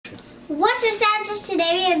What's up, savages? Today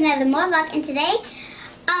we have another Mora vlog, and today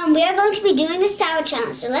we are going to be doing the sour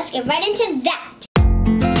challenge. So let's get right into that.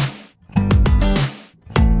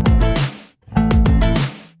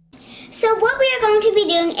 So what we are going to be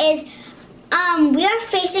doing is we are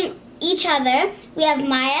facing each other. We have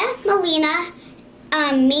Maya, Milyna,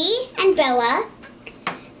 me, and Bella.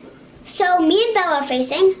 So me and Bella are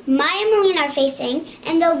facing, Maya and Milyna are facing,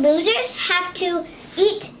 and the losers have to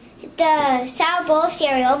eat the sour bowl of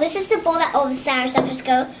cereal. This is the bowl that all the sour stuff is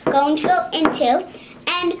going to go into.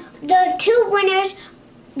 And the two winners,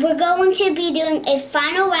 we're going to be doing a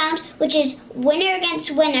final round, which is winner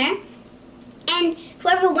against winner. And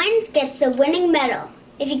whoever wins gets the winning medal.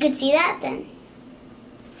 If you could see that, then.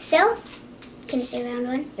 So, can I say round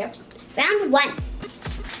one? Yep. Round one.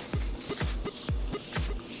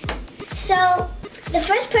 So, the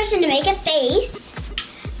first person to make a face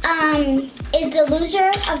is the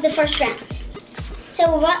loser of the first round.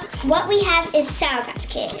 So what we have is Sour Patch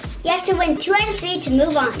Kids. You have to win 2 out of 3 to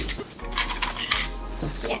move on.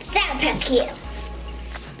 We got Sour Patch Kids.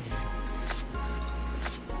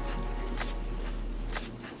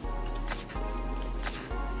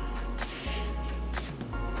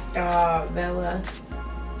 Oh, Bella.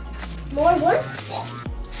 More one?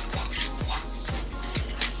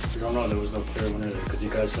 We don't know, there was no clear winner there because you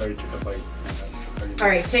guys already took a bite. All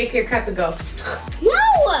right, take your cup and go.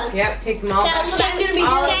 No! Yep, take them all. So I'm going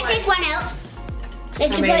to take one out. They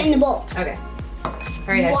can put it in the bowl. Okay. All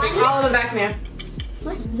right, I take all of them back now.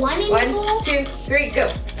 What? One in the bowl? 1, 2, 3, go.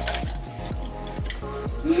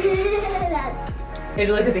 Hey,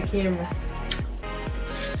 look at the camera.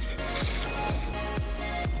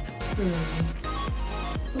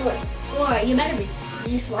 Mora, you better be.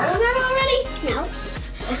 Did you swallow that already? No.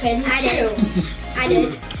 Okay, then I did. I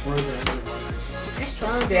did. I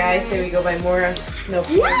swallowed Yeah, I say we go by Mora. No.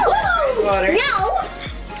 No! Water. No!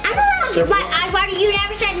 I'm allowed my eye water. You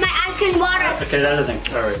never said my eyes can water. Okay, that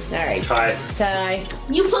doesn't. All right. All right. Tie. Tie.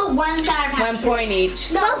 You put one Sour Patch 1 point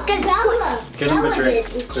each. Both get Bella. Get him a Bella drink.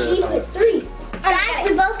 did. Clear She the put 3. Guys,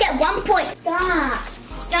 we both get 1 point. Stop.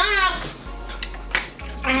 Stop.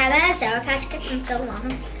 I haven't had Sour Patch Kids in so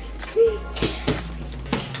long.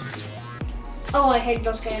 Oh, I hate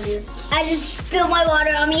those candies. I just spilled my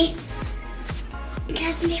water on me. Can I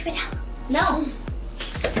have some paper towel? No.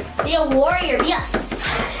 Be a warrior. Be a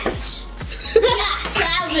savage. Be a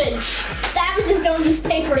savage. Savages don't use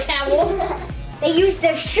paper towel. They use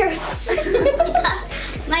their shirts.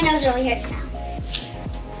 My nose really hurts now.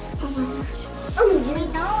 Oh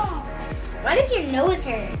no. Why does your nose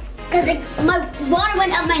hurt? Because my water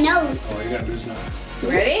went up my nose. Oh, you're gonna lose now.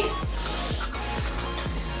 Ready?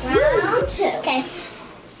 Round 2. Okay.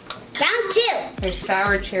 Round 2. There's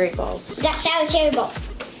sour cherry balls. We got sour cherry balls.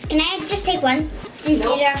 Can I just take one? Since these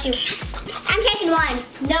are actually... I'm taking one.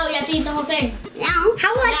 No, you have to eat the whole thing. No.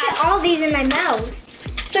 How will I fit all these in my mouth?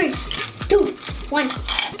 3, 2, 1.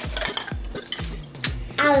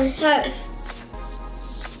 I'll hurt.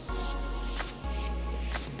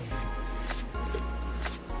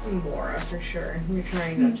 Mora, for sure. You're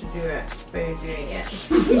trying not to do it, but you're doing it.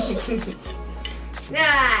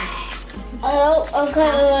 Ah! Oh,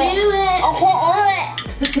 okay. Do it.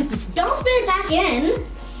 Okay, Don't spit it back in.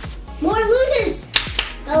 more loses.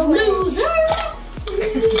 Oh, Loser.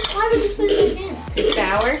 Why would you spit it back in? Too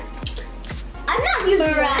sour? I'm not used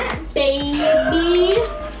to that, baby.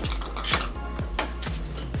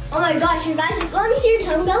 Oh my gosh, you guys, let me see your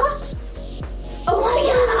tongue, Bella. Oh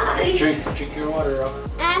my gosh. Drink your water, Robert.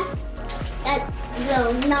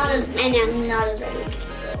 No, not as, and I'm not as ready.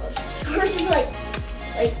 Hers is like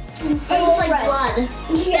It's like blood.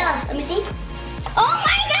 Yeah, let me see. Oh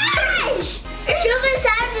my gosh! Show the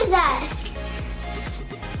size is that.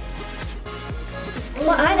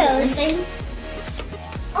 What are those?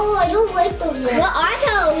 Oh, I don't like those. What are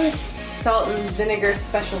those? Salt and vinegar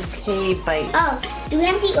special K bites. Oh, do we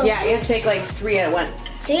have to eat? Yeah, you have to take like 3 at once.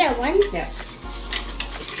 3 at once? Yeah.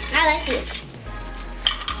 I like these.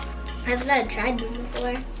 I've never tried them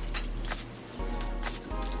before.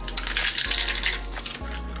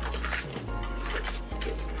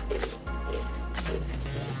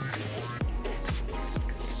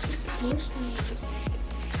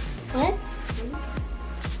 What?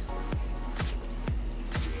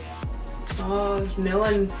 Oh, if no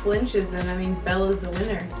one flinches, then that means Bella's the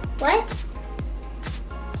winner. What?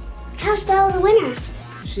 How's Bella the winner?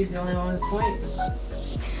 She's the only one with points.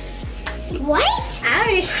 What? I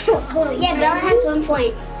already saw. Yeah, Bella has 1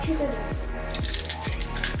 point.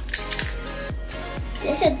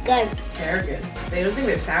 This is good. They're good. They don't think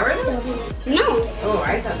they're sour though? No, Oh,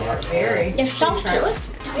 I thought they were very. they're salty.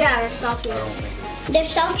 Yeah, they're salty. I don't think. They're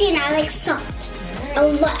salty and I like salt. Oh,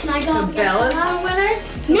 look. Can I go? Bella's the winner?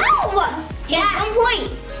 No! Yeah. 1 point.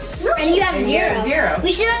 And you have And you have 0. 0.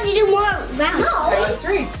 We still have to do more rounds. That No. was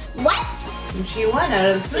 3. What? And she won out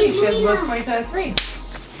of the 3. She has the most points out of 3.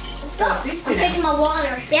 Let's go. it's these two I'm now. taking my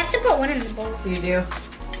water. We have to put 1 in the bowl. You do.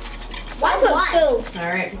 Why put 2?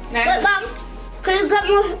 Alright. Wait, Next. Mom. Could you get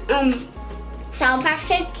more Sour Patch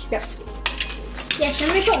Kids? Yep. Yeah,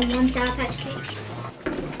 should we put 1 Sour Patch Kid?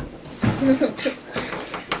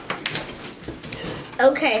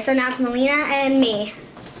 Okay, so now it's Milyna and me.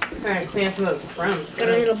 Alright, clean up some of those crumbs. Got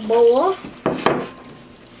a little bowl.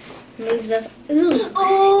 Move this. Ooh.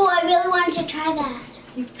 Oh, I really wanted to try that.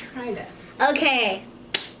 You've tried it. Okay.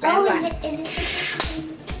 Oh,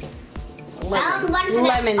 Round Lemon one for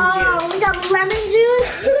lemon the, oh, juice. the lemon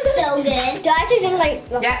juice. So good. Do I have to do like?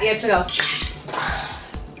 Yeah, you have to go.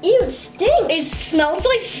 Ew, it stinks. It smells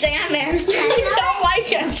like salmon. I don't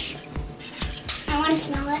like it. I want to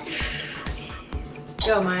smell it.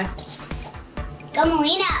 Go, Maya. Go,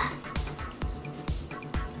 Milyna.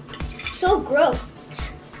 So gross.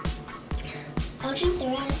 I'll drink the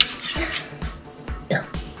rest.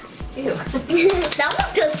 Ew. That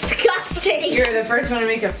was disgusting. You're the first one to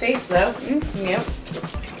make a face, though. Yep.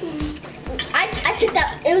 I took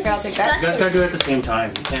that. It was Here, I'll take that. You guys gotta do it at the same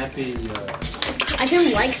time. You can't be. I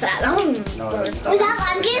didn't like that. That was No, gross. that's Was that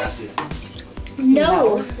lime juice? nasty.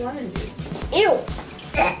 No. Lemon juice. Ew.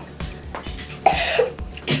 I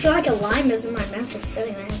feel like a lime is in my mouth just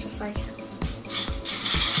sitting there, just like.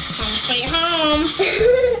 Home sweet home.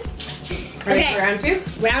 Ready Okay. for round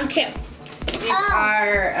 2? Round 2. These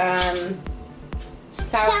are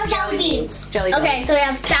sour jelly beans. Jelly Okay, beans. so we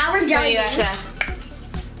have sour So jelly you beans. have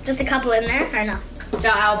Just a couple in there, or no? to.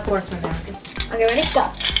 No, I'll pour some down. Okay, ready? Go.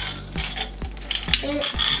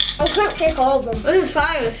 I can't take all of them. This is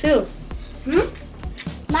fire too.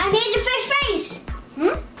 Mine made the first face.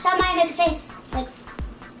 So mine made the face. Like.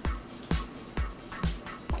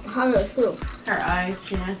 How does it feel? Her eyes,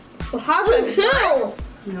 yeah. How does it feel?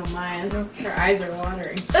 No, Maya's. Her eyes are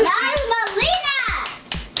watering. That is Milyna!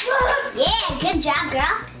 Yeah, good job,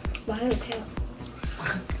 girl. Why do it feel?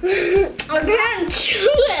 I can't chew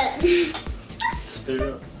it. Spit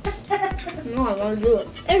it up. No, I want to do it.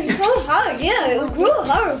 It's so hard, yeah. It's real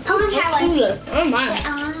hard. I want to try one. Oh my. I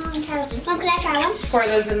want to try one. Mom, could I try one? Pour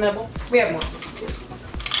those in the bowl. We have more.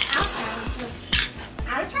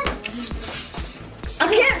 I'll try one.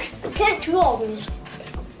 I can't chew all these.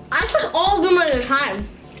 I took all of them at a time.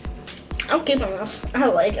 I'm keeping this. I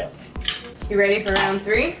like it. You ready for round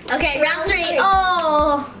 3? Okay, round 3.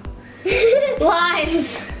 Oh.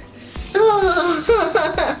 Lines. Oh.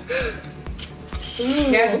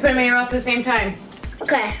 You have to put them in your mouth at the same time.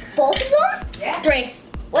 Okay. Both of them? Yeah. 3.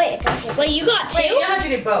 Wait, you got 2? Wait, you don't have to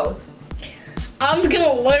do both. I'm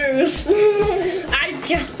gonna lose. I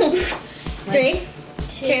don't. 3,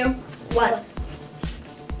 2, 1.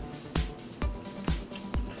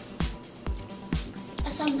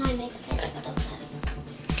 Sometimes make a face, but okay.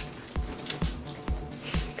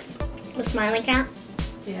 The smiling cat.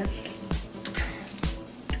 Yes.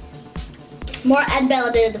 Mora and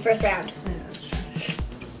Bella did it the first round. I know, that's true.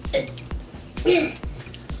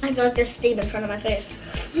 I feel like there's steam in front of my face.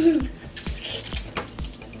 They're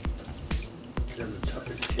the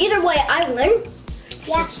toughest kids. Either way, I win.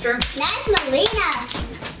 Yeah. That's true. Nice,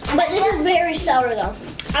 Milyna. But this is very sour though.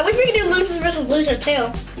 I wish we could do losers versus loser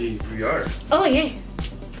too. We are. Oh yeah.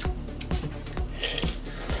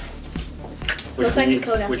 Looks like means,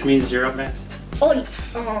 Dakota. which means you're up next. Oh.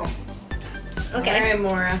 Oh. Okay. All right,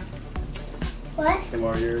 Mora. What? The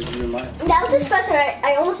more you're mine. That was disgusting.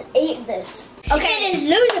 I almost ate this. Okay, it is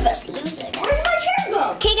loser versus loser. Where's my turn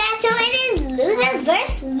go? Okay, guys, so it is loser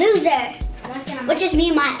versus loser, which is me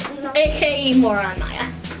and Maya, aka Mora and Maya.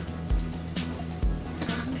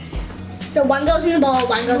 So one goes in the bowl,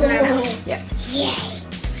 one goes in our mouth. Yeah. Yay!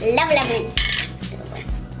 Love lemons.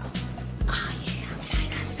 Oh yeah.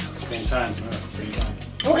 Same time. No, same time.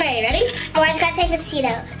 Okay, ready? Oh, I just gotta take the seat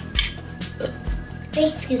out. 3,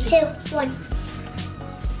 excuse me. 2, 1.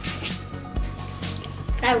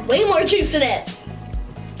 I have way more juice in it.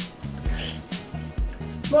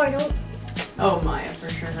 More, no. Oh, Maya, for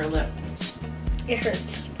sure, her lip. It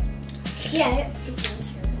hurts. Yeah, it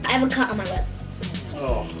does hurt. I have a cut on my lip.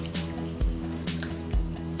 Oh.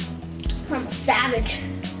 I'm a savage.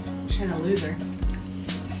 And a loser.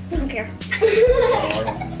 I don't care.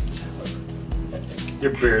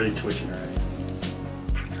 You're barely twitching, right?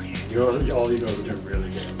 All you know is doing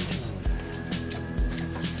really good.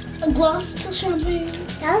 A glass to champagne.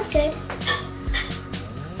 That was good.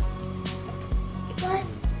 What?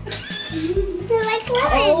 You like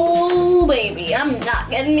lemons? Oh, baby, I'm not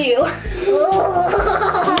getting you.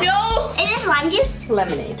 No! Is this this lime juice?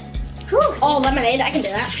 Lemonade. Whew. Oh, lemonade. I can do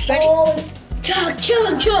that. Ready? Oh. Chug,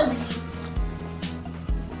 chug, chug.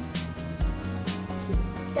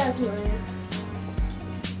 That's mine.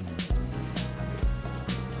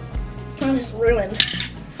 I'm just ruined.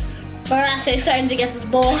 But I'm actually excited to get this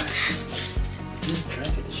bowl. You just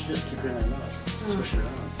drank it. You should just keep it in your mouth. Swish it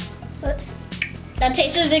around. Whoops. That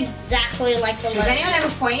tasted exactly like the Does lemonade. anyone have a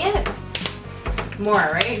point yet?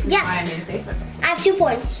 Mora, right? Yeah. Why I made a face. Okay. I have 2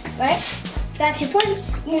 points, right? Do I have 2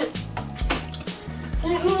 points? How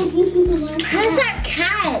does that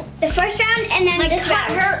count? The first round and then My this cut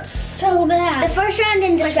round. hurts so bad. The first round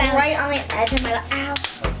and this Like round. right on the edge of my ow.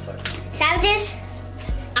 That sucks. Savages,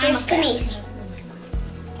 I'm cheers a to me.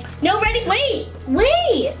 No, ready? Wait,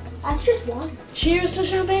 wait. That's just one. Cheers to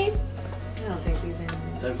champagne. I don't think these are. I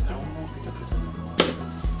don't know if we can put them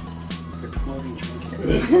in. They're promoting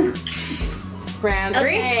drinking. Round 3.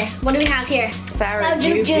 Okay, what do we have here? Sour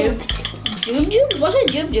Jube jube. jubes. Jube jube? What's a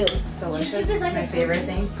jube jube? Delicious. Jube is like my a- favorite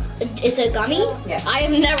thing. It's a gummy? Yeah. I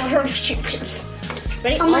have never heard of jube jubes.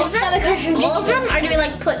 Ready? Oh, my all of them? stomach hurts from All of jube them? Or do we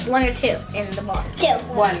like put 1 or 2 in the bar? 2.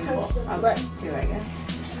 One. Well, 2, I guess.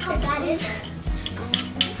 How bad is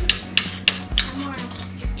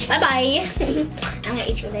Bye bye. I'm gonna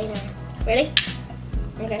eat you later. Ready?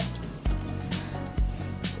 Okay.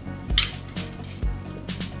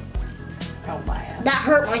 Oh my. That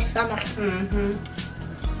hurt my stomach. Mm-hmm.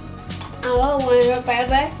 Oh, want to go bye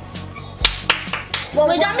bye? Well,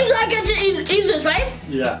 wait, that means I get to eat this, right?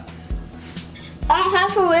 Yeah. I don't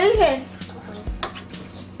have to raise it.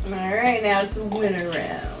 All right, now it's a winner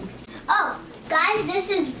round. Oh, guys, this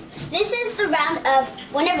is the round of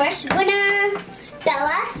winner versus winner.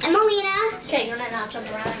 Bella and Milyna. Okay, you're not jump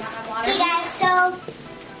around and not have water. Hey guys, so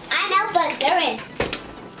I'm out, but they're in.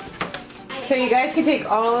 So you guys can take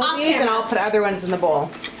all of Off these, and camera. I'll put other ones in the bowl.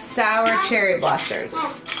 Sour cherry blasters.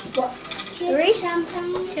 3,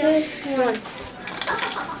 champagne, 2, 1.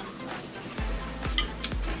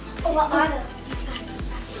 Oh, what are those?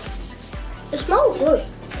 It smells good.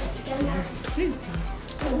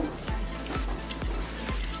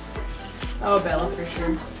 Oh, Bella, for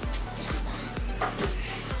sure.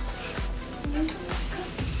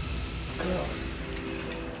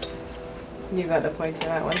 You got the point for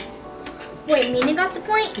that one. Wait, Mina got the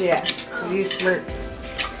point? Yeah. You smirked.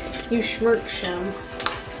 You smirked, Shum.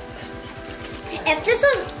 If this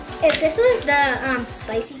was the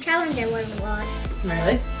spicy challenge, I would have lost.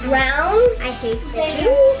 Really? Round. I hate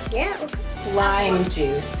spicy. Yeah. Lime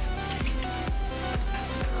juice.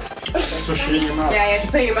 Swish it in your mouth. Yeah, you have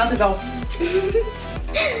to put it in your mouth and go.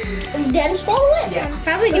 And then swallow it? Yeah.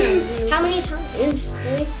 Probably do. How many times?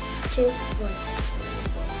 3, 2, 1.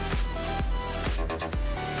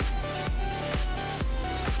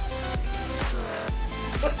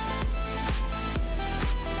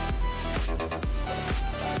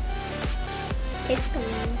 It's coming.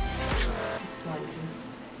 It's lime juice.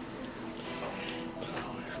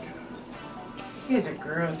 You guys are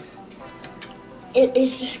gross. It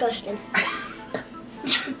is disgusting.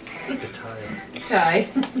 Get tired. Ty.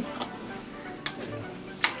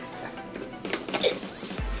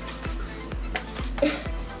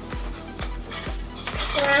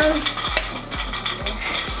 Round.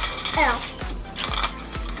 L.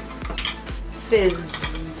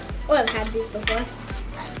 Fizz. Oh, I've had these before.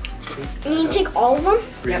 You need to take all of them?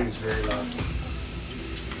 Breathing's very loud.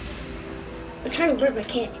 I'm trying to work, but I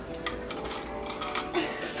can't.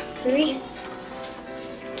 3,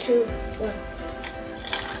 2, 1.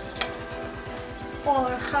 Or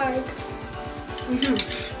hard.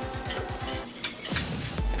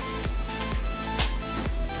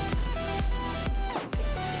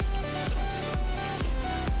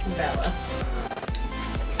 Bella.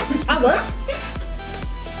 I what?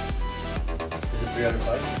 Is it 3 out of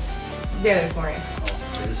 5? The other for you.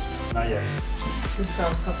 Oh, it is. Not yet. Just go a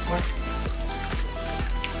couple more.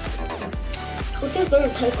 It's just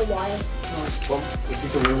gonna take a while. No, it's 12. If you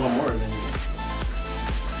can win one more, then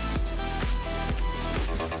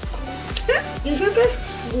You should just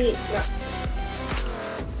sweet.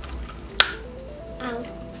 Ow.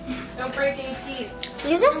 Don't break any teeth.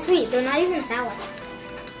 These are sweet. They're not even sour.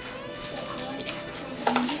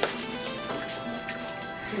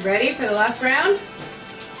 You ready for the last round?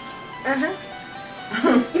 Uh-huh.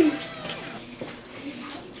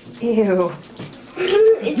 Ew.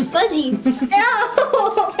 It's fuzzy. No!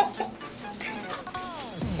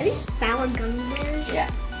 Are these sour gummy bears? Yeah.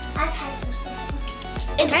 I've had this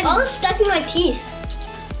before. It's all stuck in my teeth.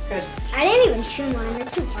 Good. I didn't even chew mine. They're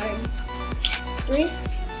too hard. 3,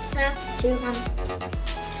 2, 1.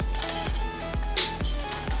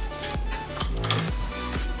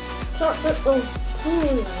 oh. I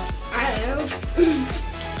don't know.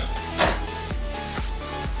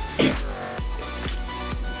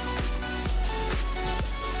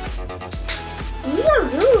 These are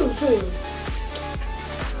really good.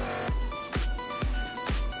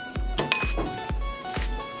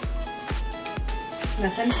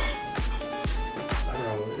 Nothing? I don't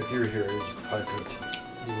know, if you were here, you probably could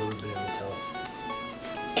you would be able to tell.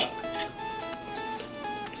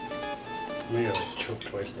 Maybe I choked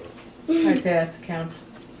twice though. Okay, that counts.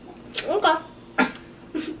 Okay.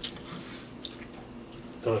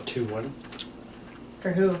 So a 2-1?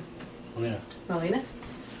 For who? Oh yeah. Milyna?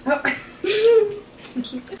 Oh.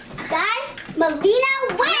 Guys, Milyna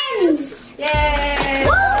wins! Yay!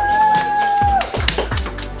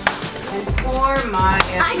 And for Maya.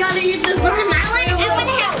 I gotta eat this one. I want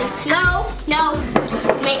to help. No.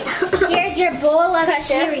 Wait. Here's your bowl of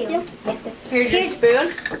cereal. Here's your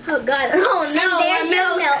spoon. Oh god. Oh no. There's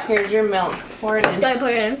your milk. Here's your milk. Pour it in. Do I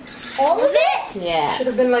put it in? All of it? Yeah. Should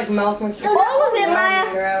have been like milk mixed with All of it, Maya.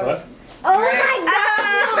 Gross. Oh my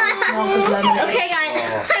Milk with lemon. Okay,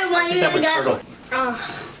 guys. I want you That to was get. turtle. god.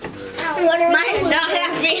 Mine's not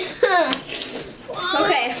happy.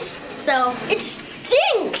 Okay, so It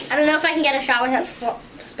stinks. I don't know if I can get a shot without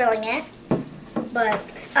spilling it, but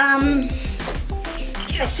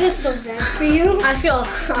I feel so bad for you. I feel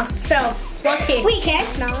so lucky. Wait, can I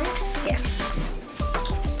smell it? Yeah.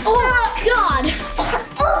 Oh God.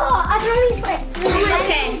 Oh, I can only like.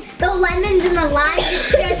 Okay. The lemons and the lime.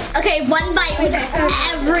 It's just. Okay, one bite with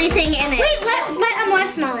everything in it. Wait, let Amora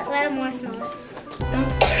smell it. Let Amora smell it.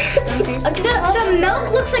 Don't taste it. The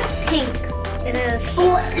milk looks like pink. It is.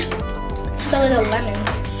 So are the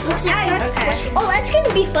lemons. Looks like Okay. Oh, that's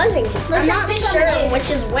gonna be fuzzy. I'm not sure which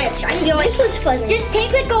is which. I feel like This was fuzzy. Just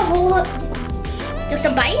take like a whole. just a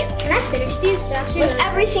bite. Can I finish these? With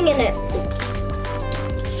everything in it.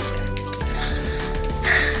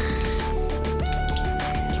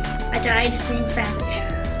 I died being savage.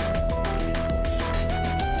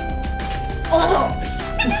 Oh.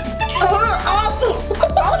 Oh,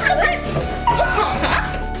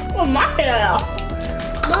 oh my God.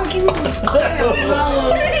 Mom, give me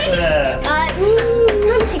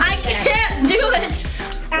I can't do it.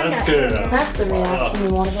 That's good enough. That's the reaction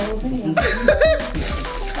you want to go with.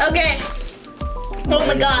 Okay. Oh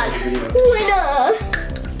my God. Winner.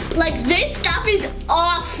 Like this stuff is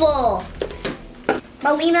awful.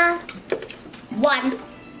 Milyna won.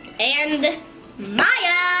 And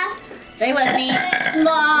Maya, say with me,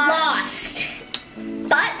 lost.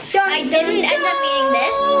 But I didn't end up eating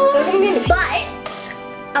this. But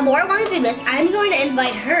Amora wanted to do this. I'm going to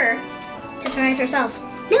invite her to try it herself.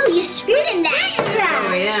 No, you screwed in that.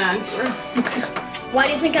 Oh yeah. Why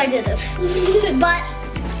do you think I did it? But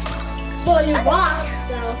Well, you walk.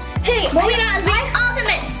 So. Hey, Milyna is the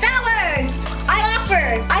ultimate sour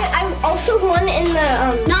scoffer. I also won in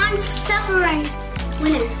the non-suffering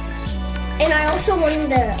winner, and I also won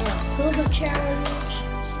the hula hoop challenge.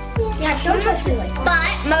 Yeah, don't touch me like that.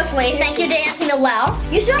 But mostly, thank you to Auntie Noelle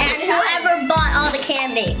You still and whoever bought all the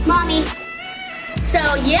candy. Mommy. So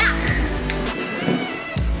yeah.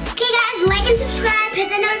 Okay, guys, like and subscribe. Hit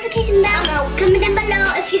the notification bell. Comment down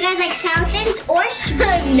below if you guys like sour things or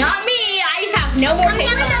sweet. Not me. I have no more Comment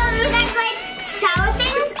taste down below buds. if you guys like sour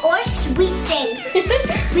things or sweet things.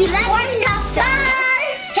 We love